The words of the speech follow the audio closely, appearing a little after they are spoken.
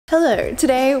Hello,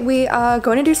 today we are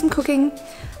going to do some cooking.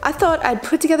 I thought I'd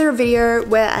put together a video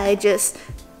where I just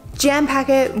jam pack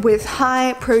it with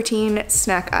high protein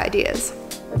snack ideas.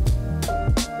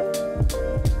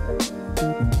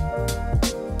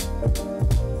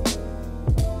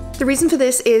 The reason for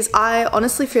this is I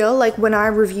honestly feel like when I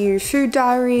review food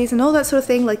diaries and all that sort of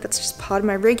thing, like that's just part of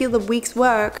my regular week's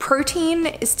work, protein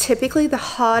is typically the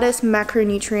hardest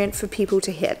macronutrient for people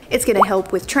to hit. It's gonna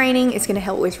help with training, it's gonna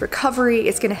help with recovery,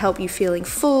 it's gonna help you feeling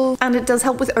full, and it does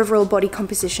help with overall body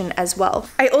composition as well.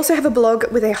 I also have a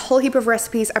blog with a whole heap of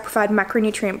recipes. I provide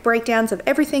macronutrient breakdowns of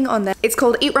everything on there. It's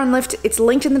called Eat, Run, Lift. It's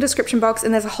linked in the description box,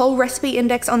 and there's a whole recipe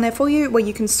index on there for you where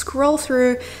you can scroll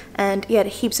through and get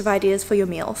heaps of ideas for your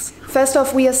meals. First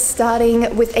off, we are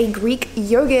starting with a Greek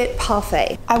yogurt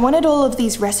parfait. I wanted all of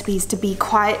these recipes to be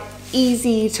quite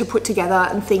easy to put together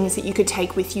and things that you could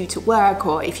take with you to work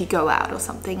or if you go out or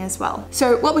something as well.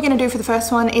 So what we're gonna do for the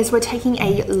first one is we're taking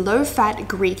a low-fat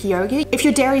Greek yogurt. If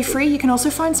you're dairy-free, you can also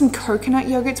find some coconut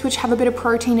yogurts which have a bit of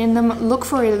protein in them. Look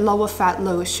for a lower fat,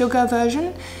 lower sugar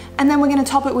version. And then we're gonna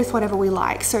top it with whatever we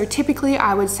like. So typically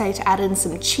I would say to add in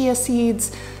some chia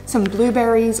seeds, some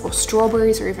blueberries or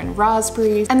strawberries or even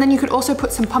raspberries. And then you could also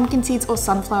put some pumpkin seeds or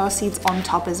sunflower seeds on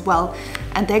top as well.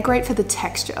 And they're great for the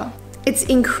texture. It's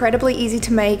incredibly easy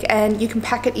to make, and you can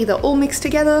pack it either all mixed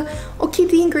together or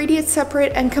keep the ingredients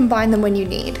separate and combine them when you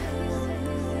need.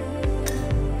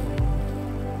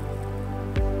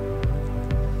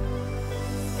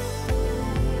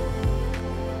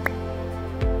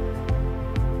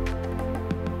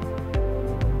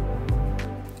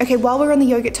 Okay, while we're on the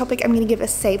yogurt topic, I'm gonna give a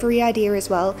savory idea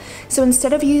as well. So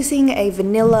instead of using a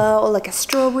vanilla or like a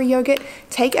strawberry yogurt,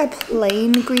 take a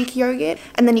plain Greek yogurt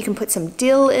and then you can put some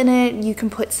dill in it, you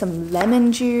can put some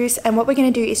lemon juice, and what we're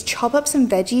gonna do is chop up some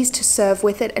veggies to serve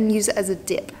with it and use it as a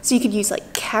dip. So you could use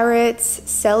like carrots,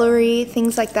 celery,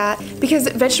 things like that. Because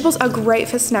vegetables are great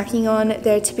for snacking on,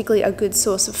 they're typically a good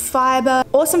source of fiber.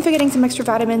 Awesome for getting some extra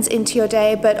vitamins into your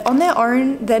day, but on their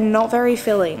own, they're not very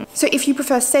filling. So if you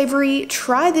prefer savory,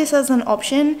 try this as an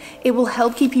option. It will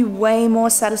help keep you way more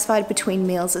satisfied between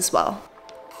meals as well.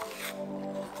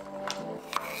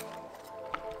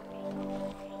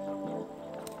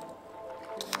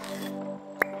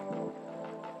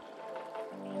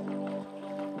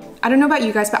 I don't know about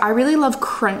you guys, but I really love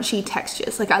crunchy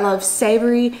textures. Like I love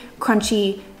savory,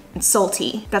 crunchy, and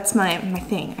salty. That's my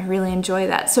thing. I really enjoy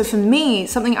that. So for me,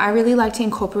 something I really like to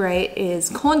incorporate is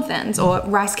corn thins, or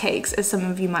rice cakes as some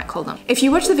of you might call them. If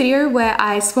you watch the video where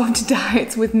I swapped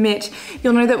diets with Mitch,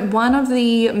 you'll know that one of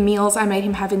the meals I made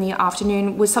him have in the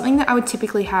afternoon was something that I would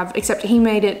typically have, except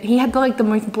he had like the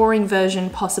most boring version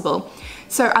possible.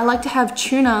 So I like to have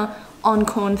tuna on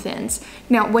corn thins.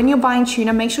 Now, when you're buying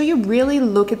tuna, make sure you really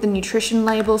look at the nutrition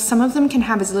labels. Some of them can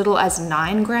have as little as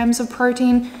 9 grams of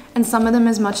protein, and some of them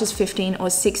as much as 15 or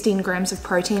 16 grams of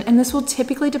protein, and this will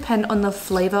typically depend on the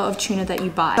flavor of tuna that you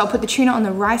buy. So I'll put the tuna on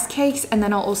the rice cakes, and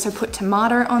then I'll also put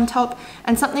tomato on top,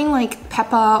 and something like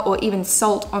pepper or even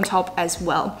salt on top as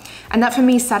well. And that for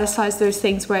me satisfies those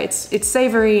things where it's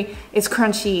savory, it's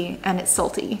crunchy, and it's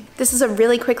salty. This is a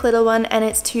really quick little one, and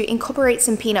it's to incorporate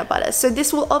some peanut butter. So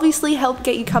this will obviously help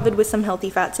get you covered with some healthy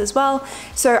fats as well.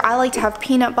 So I like to have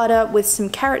peanut butter with some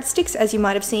carrot sticks, as you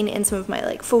might have seen in some of my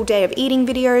like full day of eating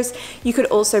videos. You could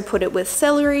also put it with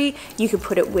celery, you could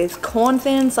put it with corn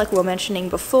thins like we were mentioning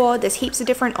before. There's heaps of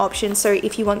different options, so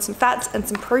if you want some fats and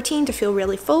some protein to feel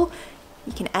really full,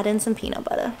 you can add in some peanut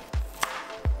butter.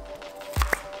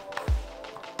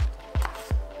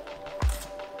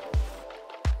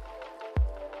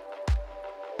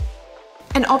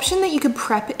 An option that you could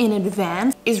prep in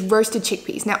advance is roasted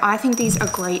chickpeas. Now, I think these are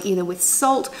great either with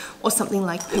salt or something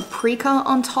like paprika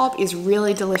on top is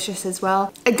really delicious as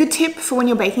well. A good tip for when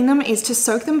you're baking them is to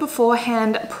soak them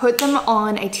beforehand, put them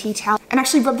on a tea towel, and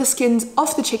actually rub the skins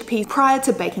off the chickpeas prior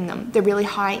to baking them. They're really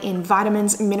high in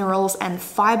vitamins, minerals, and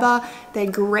fiber.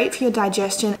 They're great for your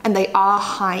digestion, and they are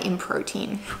high in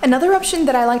protein. Another option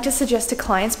that I like to suggest to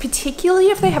clients, particularly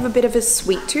if they have a bit of a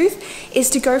sweet tooth, is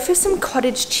to go for some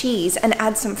cottage cheese and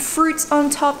add some fruits on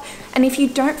top. And if you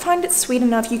don't find it sweet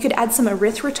enough, you could add some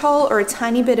erythritol or a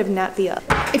tiny bit of Natvia.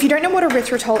 If you don't know what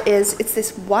erythritol is, it's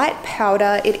this white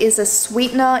powder. It is a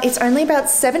sweetener. It's only about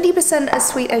 70% as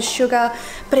sweet as sugar,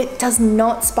 but it does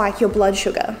not spike your blood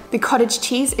sugar. The cottage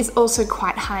cheese is also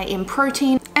quite high in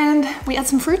protein, and we add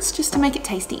some fruits just to make it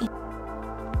tasty.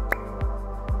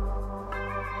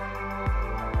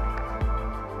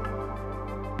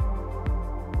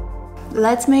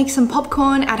 Let's make some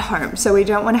popcorn at home. So we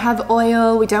don't want to have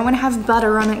oil, we don't want to have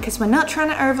butter on it because we're not trying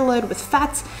to overload with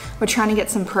fats, we're trying to get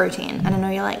some protein. And I know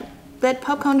you're like, that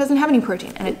popcorn doesn't have any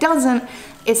protein, and it doesn't.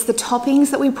 It's the toppings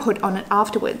that we put on it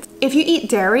afterwards. If you eat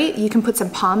dairy, you can put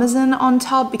some Parmesan on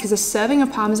top because a serving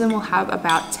of Parmesan will have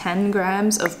about 10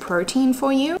 grams of protein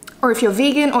for you. Or if you're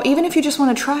vegan, or even if you just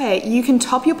want to try it, you can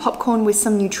top your popcorn with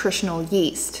some nutritional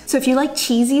yeast. So if you like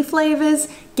cheesy flavors,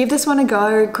 give this one a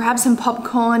go, grab some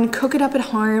popcorn, cook it up at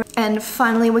home. And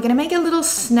finally, we're gonna make a little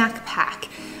snack pack.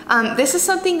 This is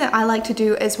something that I like to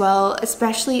do as well,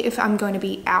 especially if I'm going to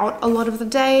be out a lot of the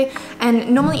day.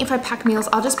 And normally if I pack meals,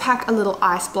 I'll just pack a little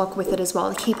ice block with it as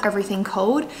well to keep everything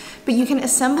cold. But you can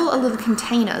assemble a little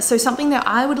container. So something that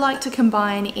I would like to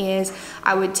combine is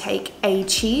I would take a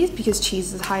cheese, because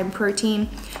cheese is high in protein,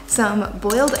 some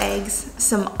boiled eggs,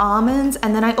 some almonds,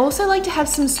 and then I also like to have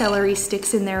some celery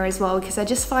sticks in there as well, because I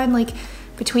just find like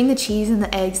between the cheese and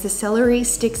the eggs, the celery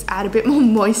sticks add a bit more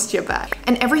moisture back.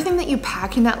 And everything that you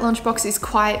pack in that lunchbox is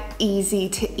quite easy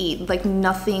to eat. Like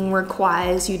nothing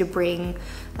requires you to bring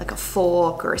like a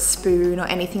fork or a spoon or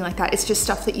anything like that. It's just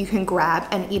stuff that you can grab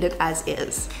and eat it as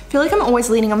is. I feel like I'm always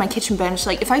leaning on my kitchen bench.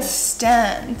 Like if I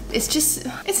stand,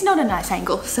 it's not a nice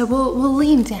angle. So we'll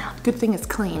lean down. Good thing it's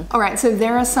clean. All right, so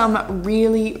there are some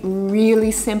really,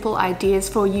 really simple ideas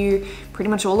for you. Pretty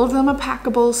much all of them are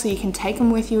packable, so you can take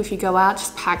them with you if you go out.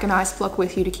 Just pack an ice block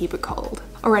with you to keep it cold.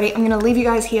 Alrighty, I'm gonna leave you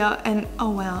guys here, and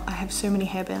oh wow, I have so many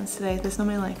hairbands today. There's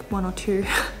normally like one or two.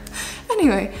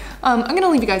 Anyway, I'm gonna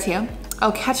leave you guys here.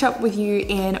 I'll catch up with you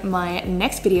in my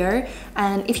next video,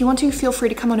 and if you want to, feel free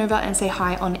to come on over and say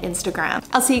hi on Instagram.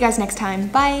 I'll see you guys next time.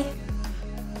 Bye.